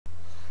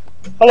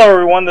Hello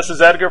everyone, this is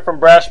Edgar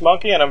from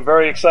BrashMonkey, and I'm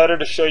very excited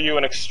to show you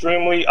an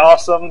extremely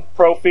awesome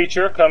pro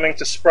feature coming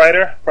to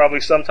Spriter probably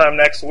sometime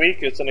next week.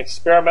 It's an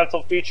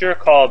experimental feature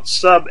called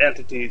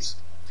SubEntities.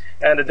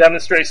 And to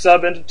demonstrate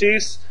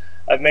SubEntities,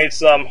 I've made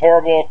some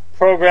horrible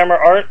programmer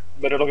art,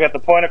 but it'll get the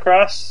point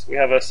across. We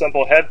have a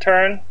simple head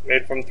turn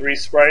made from 3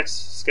 sprites,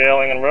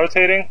 scaling and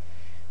rotating.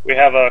 We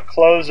have a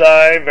closed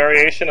eye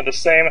variation of the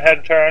same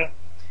head turn,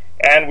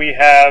 and we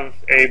have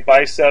a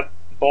bicep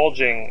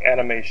bulging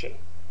animation.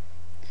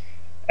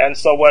 And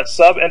so what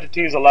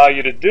SubEntities allow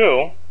you to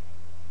do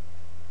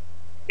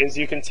is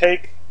you can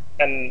take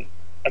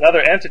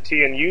another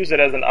entity and use it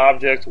as an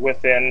object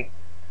within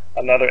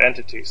another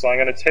entity. So I'm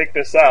going to take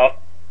this out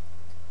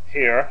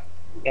here,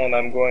 and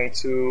I'm going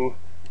to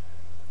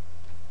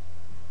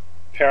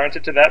parent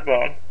it to that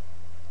bone.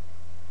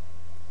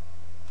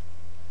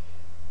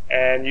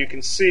 And you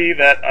can see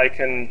that I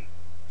can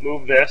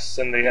move this,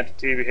 and the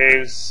entity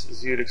behaves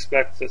as you'd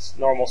expect this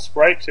normal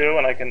sprite to,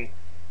 and I can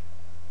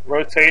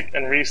rotate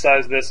and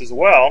resize this as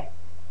well.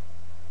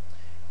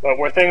 But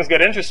where things get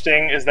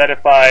interesting is that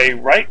if I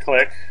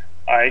right-click,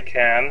 I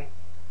can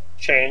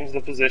change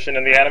the position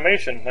in the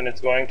animation, and it's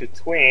going to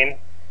tween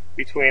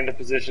between the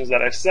positions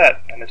that I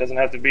set. And it doesn't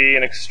have to be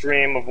an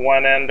extreme of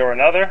one end or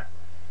another,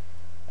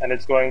 and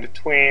it's going to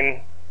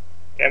tween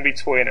in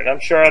between it. I'm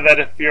sure that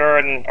if you're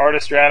an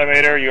artist or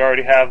animator, you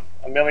already have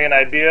a million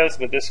ideas,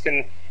 but this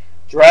can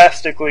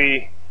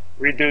drastically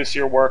reduce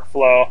your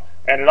workflow,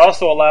 and it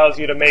also allows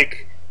you to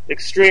make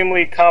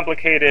extremely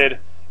complicated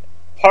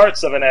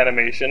parts of an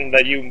animation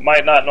that you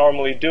might not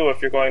normally do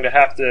if you're going to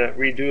have to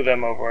redo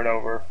them over and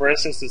over. For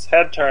instance, this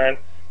head turn,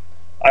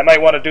 I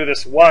might want to do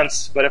this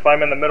once, but if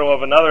I'm in the middle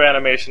of another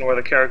animation where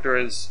the character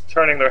is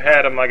turning their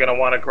head, am I going to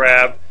want to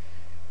grab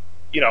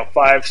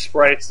 5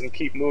 sprites and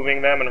keep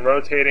moving them and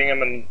rotating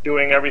them and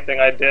doing everything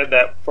I did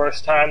that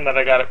first time that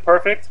I got it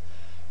perfect?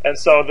 And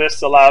so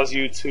this allows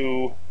you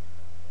to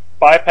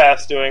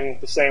bypass doing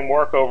the same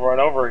work over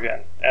and over again.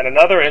 And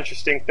another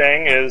interesting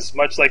thing is,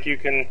 much like you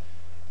can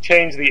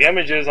change the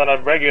images on a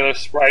regular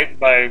sprite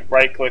by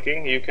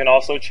right-clicking, you can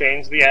also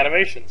change the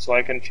animation. So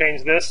I can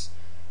change this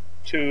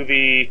to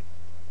the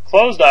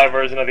closed-eye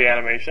version of the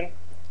animation,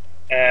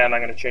 and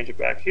I'm going to change it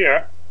back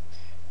here,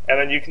 and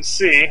then you can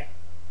see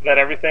that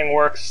everything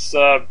works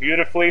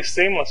beautifully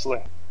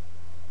seamlessly.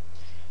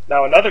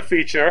 Now, another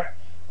feature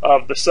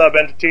of the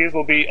SubEntities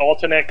will be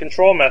alternate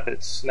control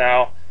methods.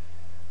 Now,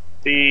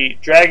 the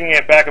dragging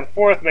it back and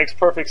forth makes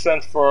perfect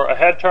sense for a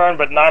head turn,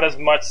 but not as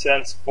much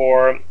sense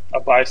for a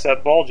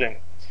bicep bulging.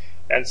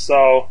 And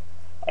so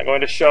I'm going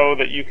to show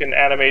that you can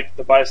animate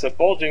the bicep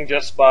bulging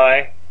just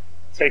by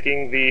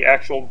taking the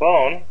actual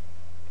bone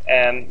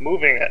and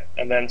moving it,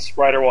 and then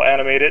Spriter will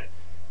animate it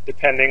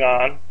depending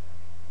on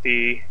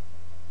the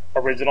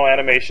original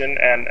animation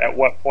and at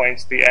what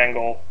points the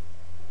angle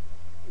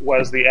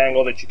was the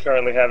angle that you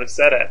currently have it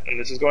set at. And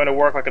this is going to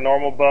work like a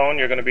normal bone.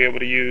 You're going to be able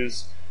to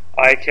use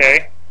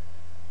IK,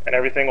 and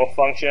everything will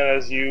function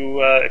as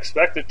you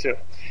expect it to.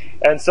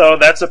 And so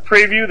that's a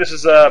preview. This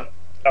is a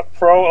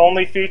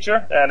pro-only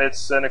feature, and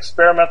it's an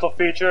experimental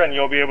feature, and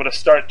you'll be able to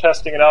start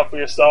testing it out for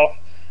yourself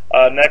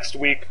next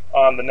week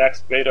on the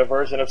next beta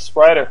version of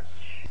Spriter.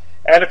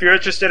 And if you're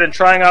interested in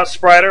trying out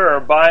Spriter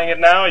or buying it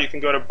now, you can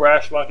go to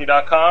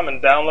BrashMonkey.com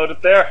and download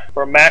it there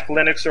for Mac,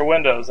 Linux, or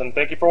Windows. And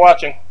thank you for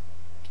watching.